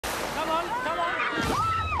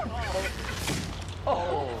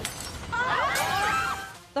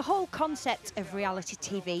The whole concept of reality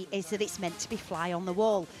TV is that it's meant to be fly on the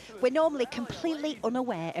wall. We're normally completely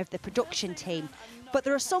unaware of the production team, but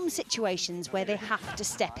there are some situations where they have to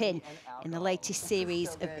step in. In the latest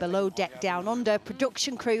series of Below Deck Down Under,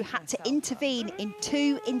 production crew had to intervene in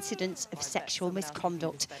 2 incidents of sexual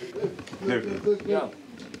misconduct. Luke,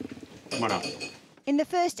 come on up. In the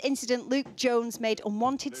first incident, Luke Jones made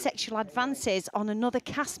unwanted sexual advances on another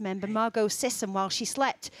cast member, Margot Sisson, while she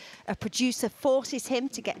slept. A producer forces him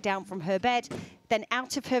to get down from her bed, then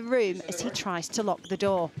out of her room as he tries to lock the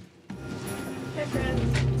door. Hey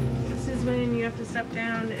friends, this is when you have to step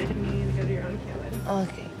down and you go to your own cabin.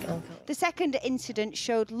 Okay. The second incident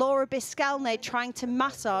showed Laura Bileskalne trying to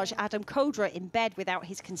massage Adam Codra in bed without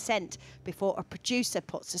his consent before a producer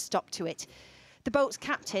puts a stop to it. The boat's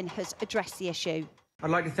captain has addressed the issue. I'd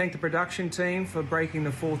like to thank the production team for breaking the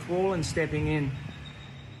 4th wall and stepping in,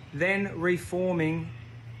 then reforming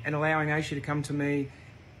and allowing Aisha to come to me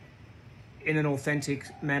in an authentic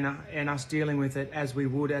manner and us dealing with it as we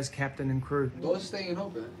would as captain and crew. Door's staying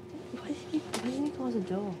open. Why didn't he close the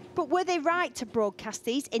door? But were they right to broadcast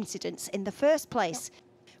these incidents in the first place?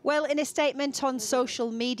 Well, in a statement on social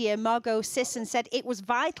media, Margot Sisson said it was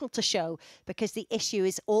vital to show because the issue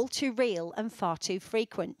is all too real and far too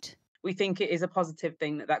frequent. We think it is a positive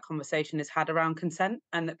thing that that conversation is had around consent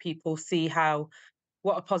and that people see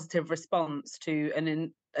what a positive response to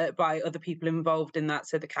by other people involved in that,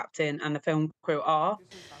 so the captain and the film crew are.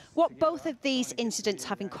 What both of these incidents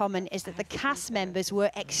have in common is that the cast members were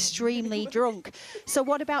extremely drunk. So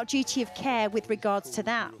what about duty of care with regards to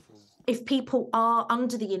that? If people are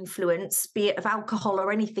under the influence, be it of alcohol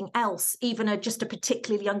or anything else, even just a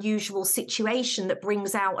particularly unusual situation that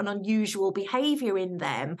brings out an unusual behaviour in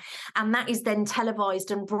them, and that is then televised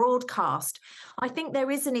and broadcast, I think there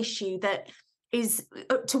is an issue that is,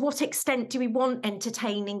 to what extent do we want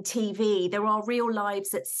entertaining TV? There are real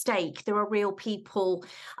lives at stake. There are real people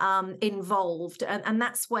involved. And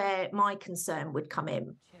that's where my concern would come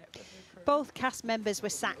in. Both cast members were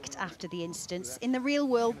sacked after the incidents. In the real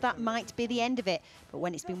world, that might be the end of it. But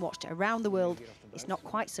when it's been watched around the world, it's not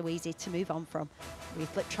quite so easy to move on from.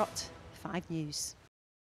 Flip Trot, 5 News.